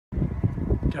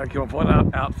Gotta come up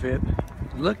one outfit.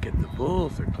 Look at the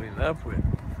bulls they're cleaning up with.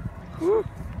 Whew.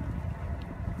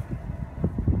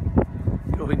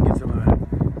 Go ahead and get some of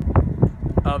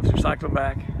that. They're cycling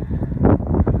back.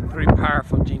 4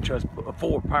 powerful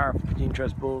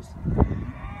Genetrust Bulls.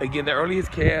 Again, the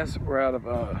earliest calves were out of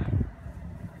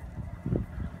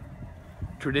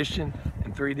Tradition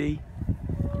and 3D.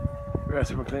 The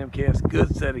rest of them are clean up calves.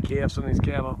 Good set of calves on these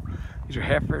cattle. These are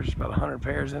heifers, about 100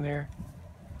 pairs in there.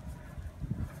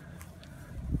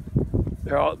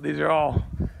 These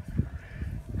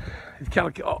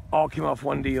cattle all came off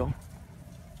one deal.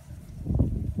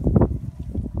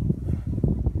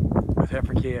 With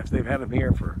heifer calves. They've had them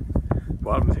here for,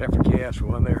 bought them with heifer calves for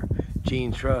one of their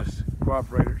Genetrust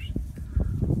cooperators.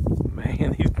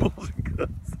 Man, these bulls are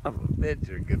good. Son of a bitch,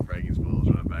 they're good Brangus Bulls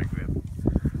running back with.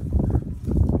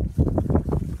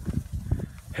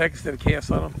 Heck, instead of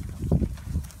calves on them.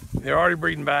 They're already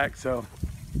breeding back, so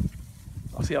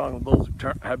I'll see how long the bulls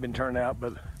have been turned out,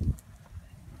 but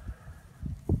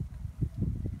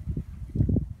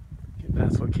get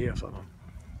nice little calves on them.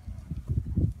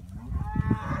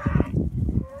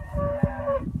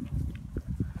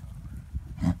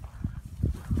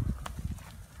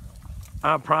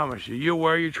 I promise you, you'll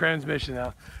wear your transmission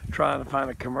out trying to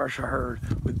find a commercial herd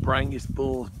with Brangus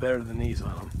Bulls better than these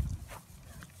on them.